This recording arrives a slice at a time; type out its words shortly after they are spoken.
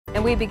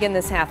And we begin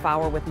this half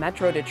hour with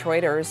Metro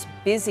Detroiters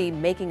busy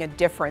making a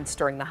difference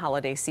during the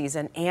holiday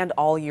season and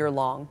all year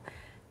long.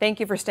 Thank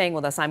you for staying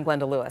with us. I'm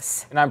Glenda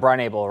Lewis. And I'm Brian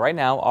Abel. Right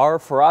now, our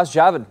Faraz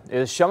Javed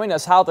is showing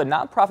us how the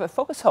nonprofit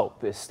Focus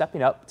Hope is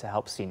stepping up to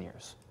help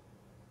seniors.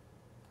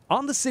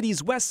 On the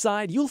city's west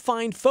side, you'll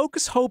find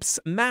Focus Hope's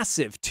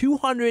massive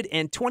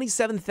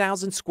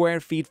 227,000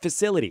 square feet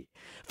facility.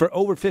 For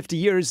over 50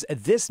 years,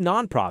 this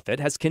nonprofit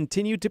has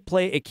continued to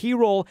play a key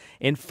role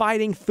in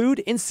fighting food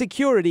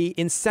insecurity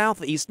in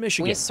Southeast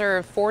Michigan. We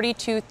serve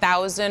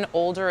 42,000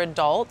 older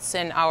adults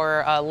in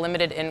our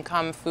limited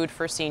income Food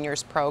for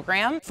Seniors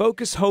program.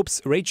 Focus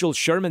Hope's Rachel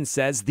Sherman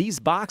says these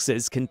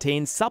boxes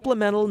contain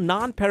supplemental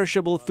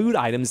non-perishable food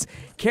items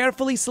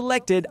carefully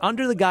selected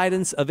under the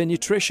guidance of a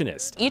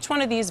nutritionist. Each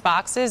one of these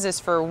boxes is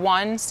for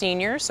one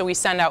senior, so we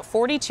send out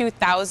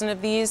 42,000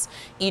 of these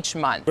each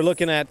month. We're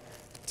looking at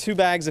 2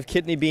 bags of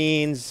kidney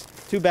beans,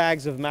 2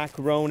 bags of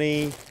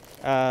macaroni.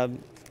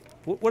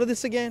 What are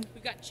this again?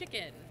 We've got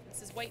chicken.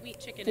 This is white meat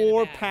chicken.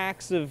 4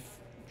 packs of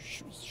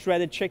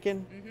shredded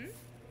chicken.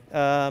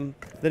 Then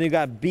you've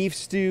got beef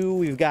stew.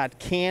 We've got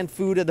canned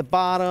food at the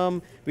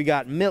bottom. We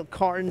got milk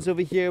cartons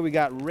over here. We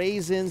got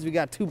raisins. We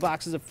got 2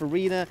 boxes of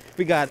farina.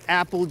 We got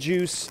apple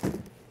juice.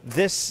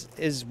 This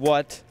is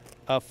what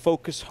a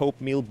Focus Hope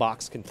meal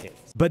box contains.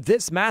 But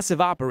this massive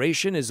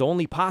operation is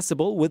only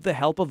possible with the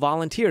help of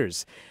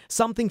volunteers,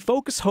 something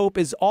Focus Hope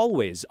is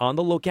always on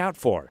the lookout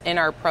for. In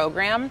our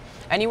program,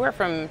 anywhere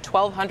from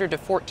 1,200 to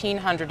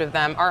 1,400 of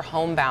them are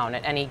homebound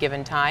at any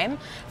given time.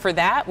 For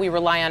that, we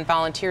rely on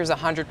volunteers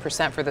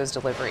 100% for those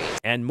deliveries.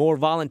 And more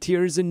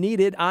volunteers are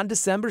needed on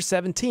December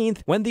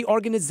 17th when the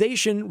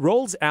organization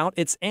rolls out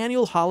its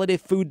annual holiday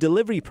food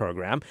delivery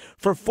program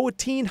for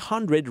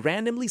 1,400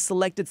 randomly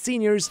selected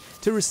seniors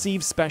to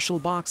receive special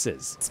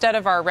boxes. Instead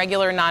of our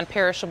regular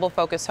non-perishable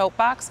Focus Hope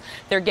box,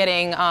 they're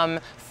getting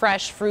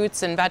fresh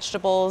fruits and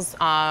vegetables,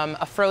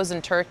 a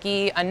frozen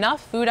turkey,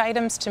 enough food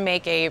items to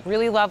make a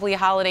really lovely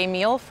holiday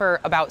meal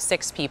for about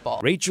 6 people.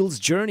 Rachel's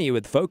journey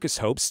with Focus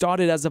Hope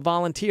started as a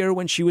volunteer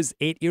when she was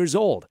 8 years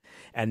old.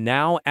 And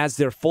now, as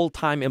their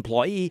full-time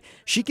employee,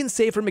 she can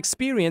say from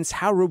experience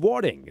how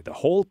rewarding the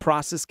whole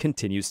process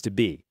continues to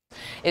be.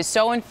 Is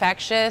so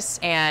infectious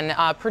and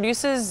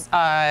produces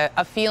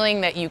a feeling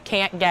that you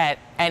can't get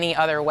any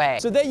other way.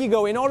 So there you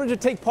go. In order to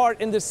take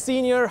part in the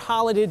Senior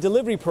Holiday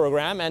Delivery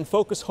Program and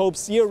Focus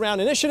Hope's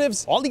year-round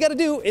initiatives, all you got to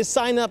do is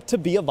sign up to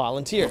be a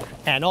volunteer.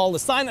 And all the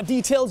sign-up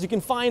details you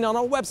can find on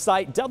our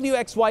website,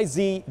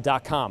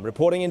 WXYZ.com.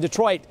 Reporting in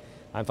Detroit,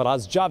 I'm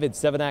Faraz Javed,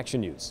 7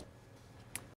 Action News.